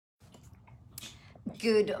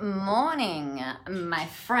Good morning, my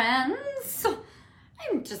friends.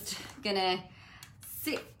 I'm just gonna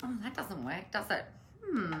sit. Oh, that doesn't work, does it?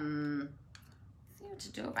 See what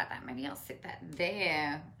to do about that. Maybe I'll sit that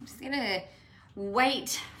there. I'm just gonna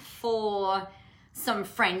wait for some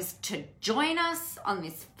friends to join us on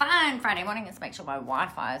this fine Friday morning. Let's make sure my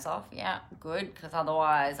Wi-Fi is off. Yeah, good, because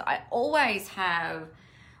otherwise I always have,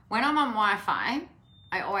 when I'm on Wi-Fi,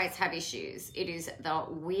 I always have issues. It is the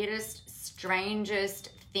weirdest, strangest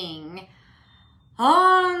thing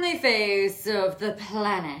on the face of the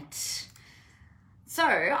planet. So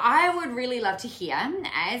I would really love to hear,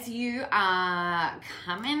 as you are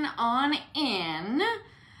coming on in,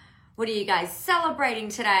 what are you guys celebrating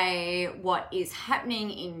today? What is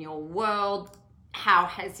happening in your world? How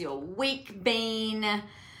has your week been?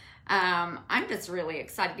 I'm just really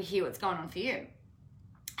excited to hear what's going on for you.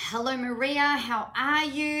 Hello, Maria. How are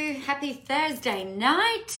you? Happy Thursday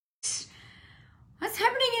night. What's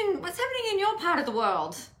happening in your part of the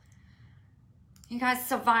world? You guys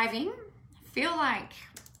surviving? I feel like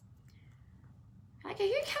are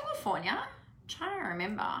you California? I'm trying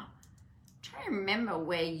to remember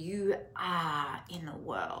where you are in the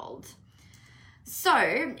world. So,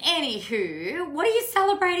 anywho, what are you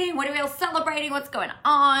celebrating? What are we all celebrating? What's going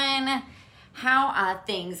on? How are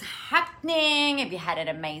things happening? Have you had an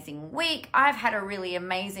amazing week? I've had a really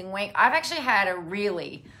amazing week. I've actually had a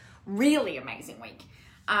really, really amazing week.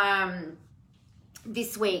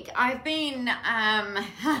 This week I've been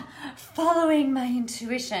following my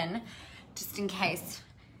intuition, just in case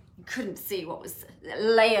you couldn't see what was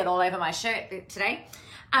layered all over my shirt today.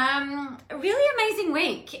 Really amazing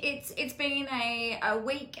week. It's been a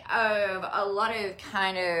week of a lot of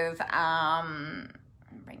kind of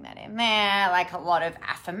bring that in there, like a lot of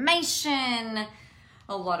affirmation,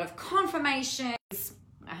 a lot of confirmations.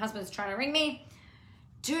 My husband's trying to ring me.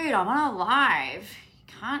 Dude, I'm on a live.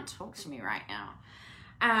 You can't talk to me right now.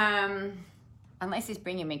 Unless he's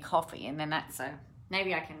bringing me coffee, and then that's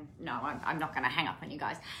maybe I can, no, I'm not going to hang up on you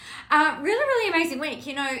guys. Really, really amazing week.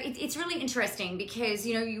 You know, it's really interesting because,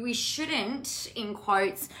 you know, we shouldn't, in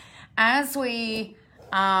quotes, as we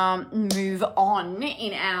move on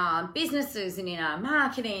in our businesses and in our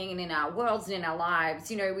marketing and in our worlds and in our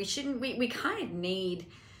lives, you know, we kind of need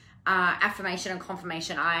affirmation and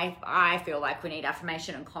confirmation. I feel like we need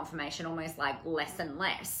affirmation and confirmation almost like less and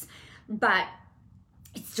less, but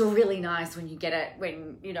it's still really nice when you get it,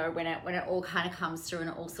 when it all kind of comes through and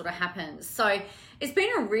it all sort of happens. So it's been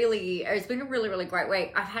a really, really great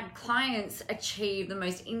week. I've had clients achieve the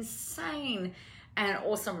most insane and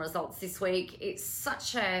awesome results this week. It's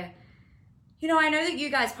such a, you know, I know that you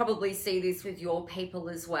guys probably see this with your people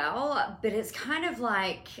as well, but it's kind of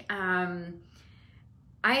like,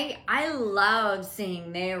 I love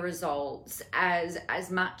seeing their results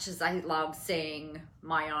as much as I love seeing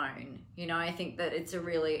my own. You know, I think that it's a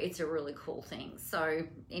really cool thing. So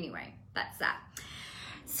anyway, that's that.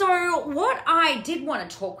 So what I did want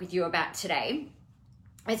to talk with you about today,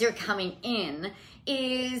 as you're coming in,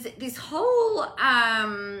 is this whole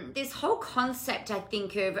concept, I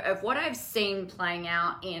think, of what I've seen playing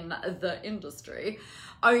out in the industry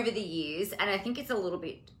over the years, and I think it's a little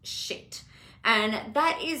bit shit. And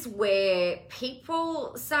that is where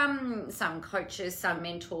people, some coaches, some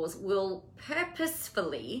mentors will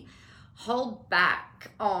purposefully hold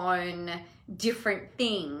back on different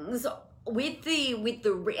things with the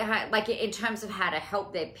like in terms of how to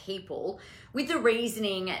help their people, with the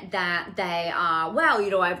reasoning that they are, well,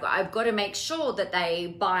 you know, I've got to make sure that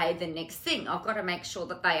they buy the next thing. I've got to make sure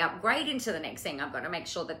that they upgrade into the next thing. I've got to make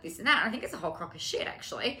sure that this and that. I think it's a whole crock of shit,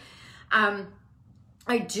 actually.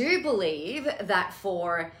 I do believe that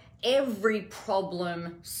for every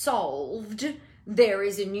problem solved, there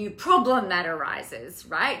is a new problem that arises,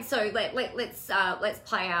 right? So let's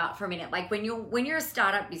play out for a minute. Like when you're a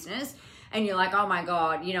startup business and you're like, oh my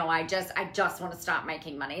God, you know, I just want to start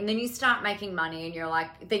making money. And then you start making money and you're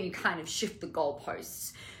like, then you kind of shift the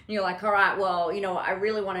goalposts. And you're like, all right, well, you know, I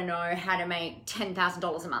really want to know how to make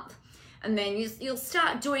 $10,000 a month. And then you'll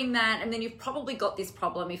start doing that, and then you've probably got this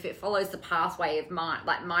problem if it follows the pathway of my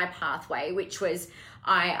pathway, which was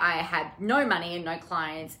I had no money and no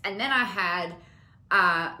clients, and then I had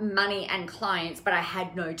money and clients, but I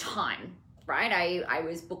had no time, right? I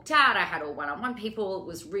was booked out, I had all one-on-one people, it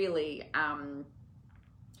was really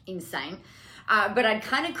insane. But I'd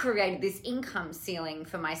kind of created this income ceiling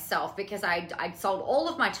for myself because I'd sold all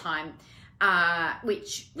of my time,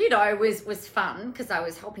 which, you know, was fun because I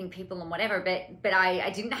was helping people and whatever, but I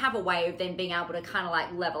didn't have a way of then being able to kind of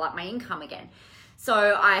like level up my income again.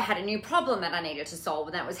 So I had a new problem that I needed to solve,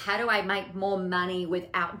 and that was, how do I make more money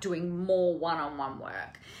without doing more one-on-one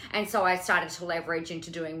work? And so I started to leverage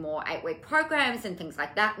into doing more 8-week programs and things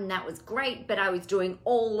like that, and that was great. But I was doing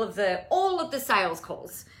all of the sales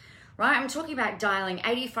calls, right? I'm talking about dialing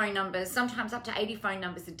 80 phone numbers, sometimes up to 80 phone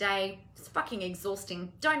numbers a day. It's fucking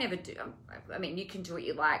exhausting. Don't ever do. I mean, you can do what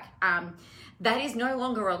you like. That is no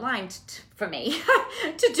longer aligned for me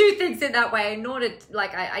to do things in that way. Nor to,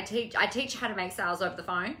 like, I teach how to make sales over the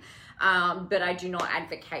phone, but I do not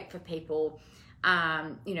advocate for people,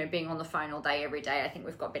 being on the phone all day, every day. I think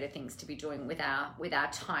we've got better things to be doing with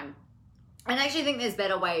our time. And I actually think there's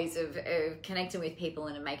better ways of connecting with people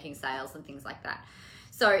and making sales and things like that.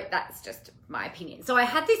 So that's just my opinion. So I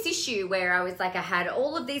had this issue where I was like, I had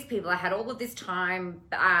all of these people, I had all of this time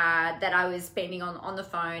that I was spending on the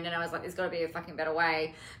phone, and I was like, there's got to be a fucking better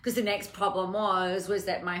way. Because the next problem was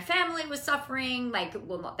that my family was suffering.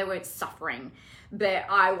 They weren't suffering, but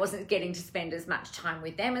I wasn't getting to spend as much time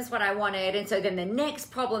with them as what I wanted. And so then the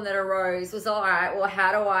next problem that arose was, all right, well,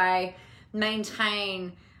 how do I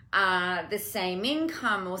maintain the same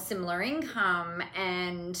income or similar income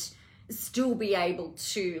and still be able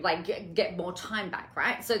to get more time back,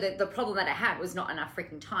 right? So the problem that I had was not enough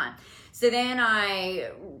freaking time. So then I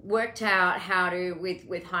worked out how to,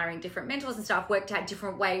 with hiring different mentors and stuff, worked out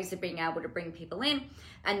different ways of being able to bring people in,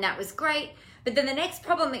 and that was great. But then the next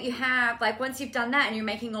problem that you have, like once you've done that and you're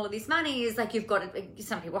making all of this money, is like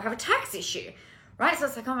some people have a tax issue, right? So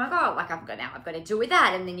it's like, oh my God, like I've got to deal with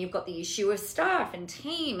that. And then you've got the issue of staff and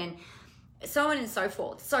team and so on and so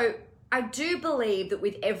forth. So I do believe that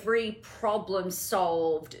with every problem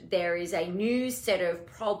solved, there is a new set of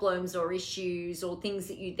problems or issues or things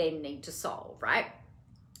that you then need to solve, right?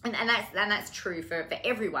 And that's true for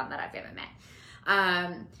everyone that I've ever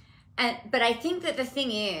met. But I think that the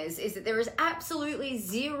thing is that there is absolutely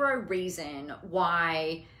zero reason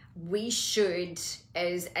why we should,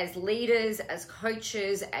 as leaders, as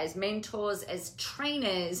coaches, as mentors, as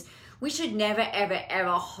trainers, we should never, ever,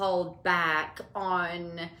 ever hold back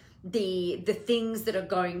on the things that are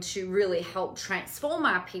going to really help transform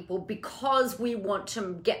our people because we want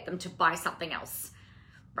to get them to buy something else,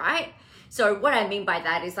 right? So what I mean by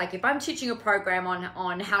that is, like, if I'm teaching a program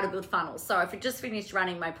on how to build funnels, so if I just finished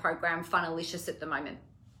running my program Funnelicious at the moment,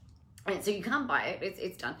 and so you can't buy it,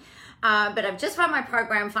 it's done, but I've just run my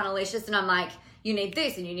program Funnelicious, and I'm like, you need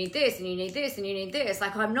this, and you need this, and you need this, and you need this.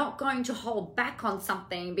 Like, I'm not going to hold back on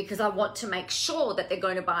something because I want to make sure that they're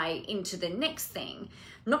going to buy into the next thing.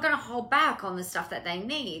 I'm not going to hold back on the stuff that they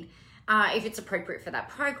need if it's appropriate for that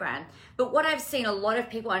program. But what I've seen a lot of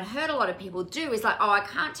people and heard a lot of people do is like, oh, I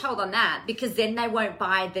can't tell them that because then they won't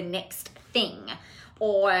buy the next thing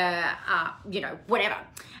or, whatever.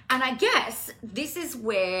 And I guess this is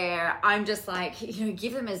where I'm just like,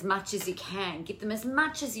 give them as much as you can. Give them as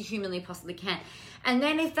much as you humanly possibly can. And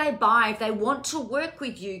then if they want to work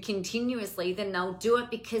with you continuously, then they'll do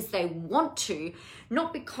it because they want to,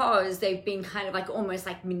 not because they've been kind of like almost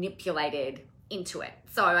like manipulated into it.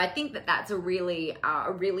 So I think that that's a really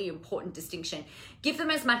important distinction. Give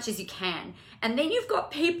them as much as you can. And then you've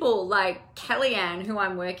got people like Kellyanne, who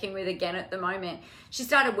I'm working with again at the moment. She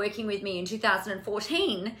started working with me in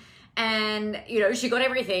 2014 and, she got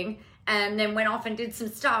everything and then went off and did some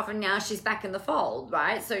stuff, and now she's back in the fold,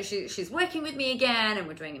 right? So she's working with me again, and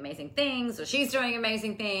we're doing amazing things, or she's doing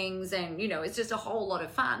amazing things, and it's just a whole lot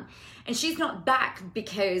of fun. And she's not back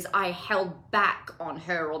because I held back on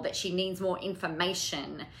her or that she needs more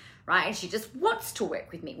information, right? And she just wants to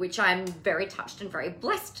work with me, which I'm very touched and very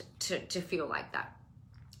blessed to feel like that.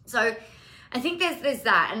 So I think there's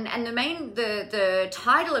that, and the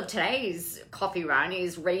title of today's coffee run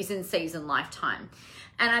is Reason, Season, Lifetime.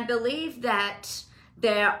 And I believe that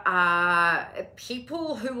there are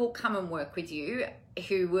people who will come and work with you,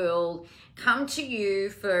 who will come to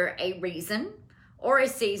you for a reason or a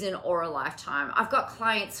season or a lifetime. I've got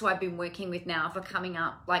clients who I've been working with now for coming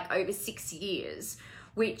up like over 6 years,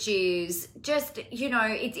 which is just,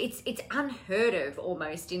 it's unheard of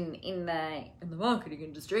almost in the marketing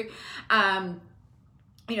industry.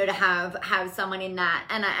 To have someone in that.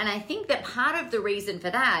 And I think that part of the reason for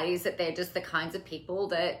that is that they're just the kinds of people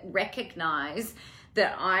that recognize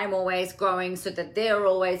that I'm always growing so that they're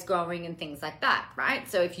always growing and things like that, right?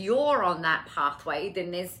 So if you're on that pathway,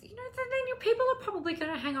 then there's, then your people are probably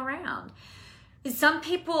going to hang around. Some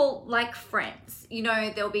people like friends,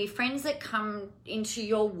 there'll be friends that come into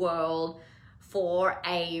your world for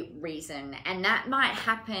a reason, and that might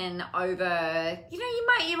happen over,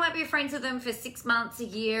 you might be friends with them for 6 months, a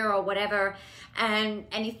year, or whatever, and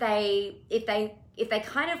if they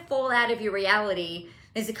kind of fall out of your reality,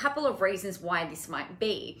 there's a couple of reasons why this might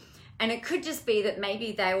be. And it could just be that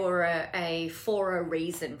maybe they were a for a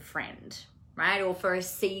reason friend, right? Or for a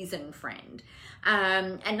season friend.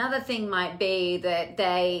 Another thing might be that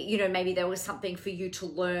they, you know, maybe there was something for you to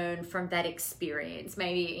learn from that experience,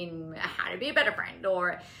 maybe in how to be a better friend,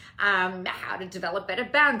 or how to develop better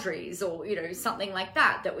boundaries, or, you know, something like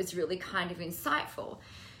that that was really kind of insightful.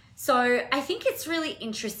 So I think it's really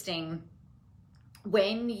interesting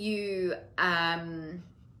when you,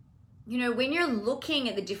 you know, when you're looking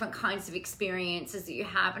at the different kinds of experiences that you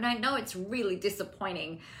have. And I know it's really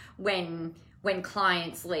disappointing when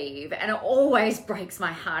clients leave, and it always breaks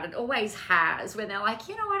my heart. It always has, when they're like,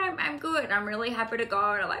 you know what, I'm good. I'm really happy to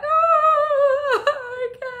go. And I'm like, oh,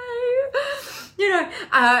 okay. You know,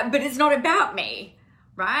 but it's not about me,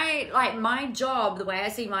 right? Like, my job, the way I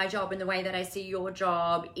see my job and the way that I see your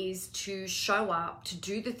job is to show up, to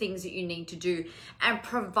do the things that you need to do, and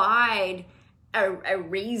provide a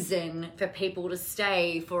reason for people to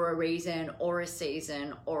stay for a reason or a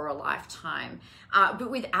season or a lifetime, but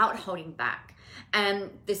without holding back. And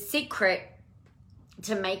the secret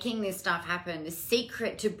to making this stuff happen, the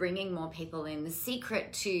secret to bringing more people in, the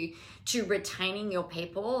secret to retaining your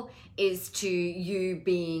people is to you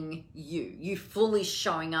being you fully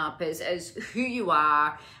showing up as who you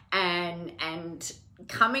are, and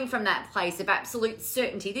coming from that place of absolute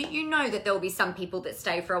certainty that you know that there will be some people that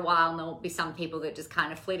stay for a while, and there will be some people that just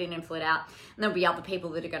kind of flit in and flit out, and there'll be other people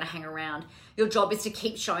that are going to hang around. Your job is to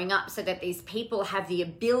keep showing up so that these people have the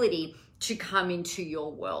ability to come into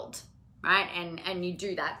your world, right? And you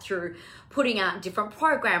do that through putting out different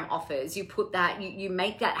program offers. You put that, you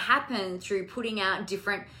make that happen through putting out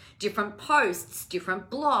different posts,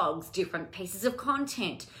 different blogs, different pieces of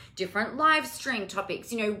content, different live stream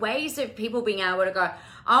topics, you know, ways of people being able to go,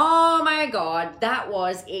 oh my God, that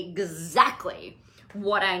was exactly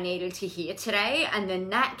what I needed to hear today. And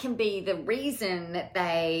then that can be the reason that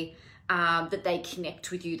they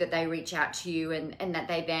connect with you, that they reach out to you, and that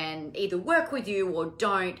they then either work with you or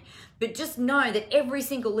don't. But just know that every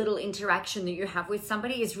single little interaction that you have with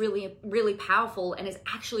somebody is really, really powerful and is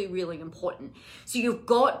actually really important. So you've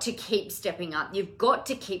got to keep stepping up. You've got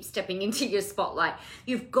to keep stepping into your spotlight.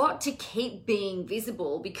 You've got to keep being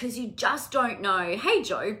visible, because you just don't know. Hey,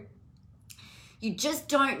 Joe, you just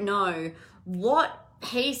don't know what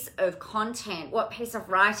piece of content, what piece of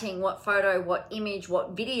writing, what photo, what image,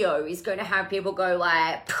 what video is going to have people go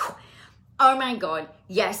like, oh my God,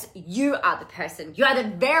 yes, you are the person. You are the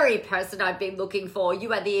very person I've been looking for.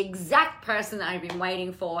 You are the exact person that I've been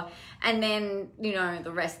waiting for. And then, you know,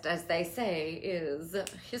 the rest, as they say, is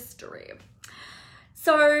history.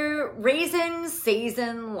 So reason,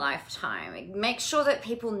 season, lifetime. Make sure that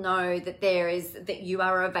people know that you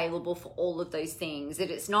are available for all of those things. That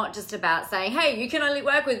it's not just about saying, hey, you can only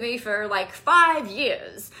work with me for like 5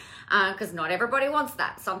 years, because not everybody wants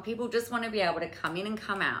that. Some people just want to be able to come in and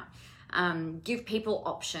come out. Give people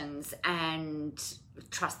options and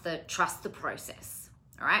trust the process.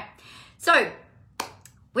 All right. So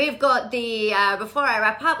we've got the, before I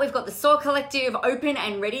wrap up, we've got the Soar Collective open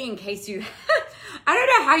and ready in case you, I don't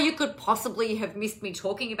know how you could possibly have missed me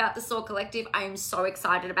talking about the Soar Collective. I am so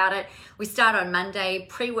excited about it. We start on Monday.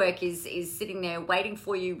 Pre-work is sitting there waiting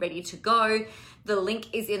for you, ready to go. The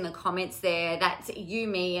link is in the comments there. That's you,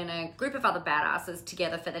 me, and a group of other badasses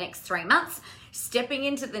together for the next 3 months, stepping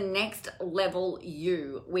into the next level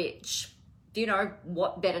you, which, you know,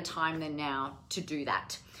 what better time than now to do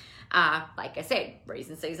that? Like I said,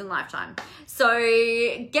 reason, season, lifetime. So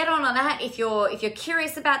get on that. If you're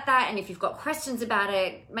curious about that, and if you've got questions about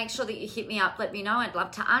it, make sure that you hit me up. Let me know. I'd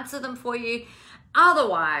love to answer them for you.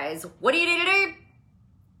 Otherwise, what do you need to do?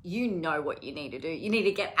 You know what you need to do. You need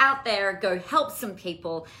to get out there, go help some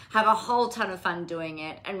people, have a whole ton of fun doing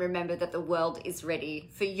it, and remember that the world is ready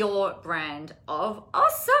for your brand of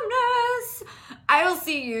awesomeness. I will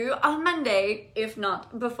see you on Monday, if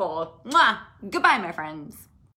not before. Mwah! Goodbye, my friends.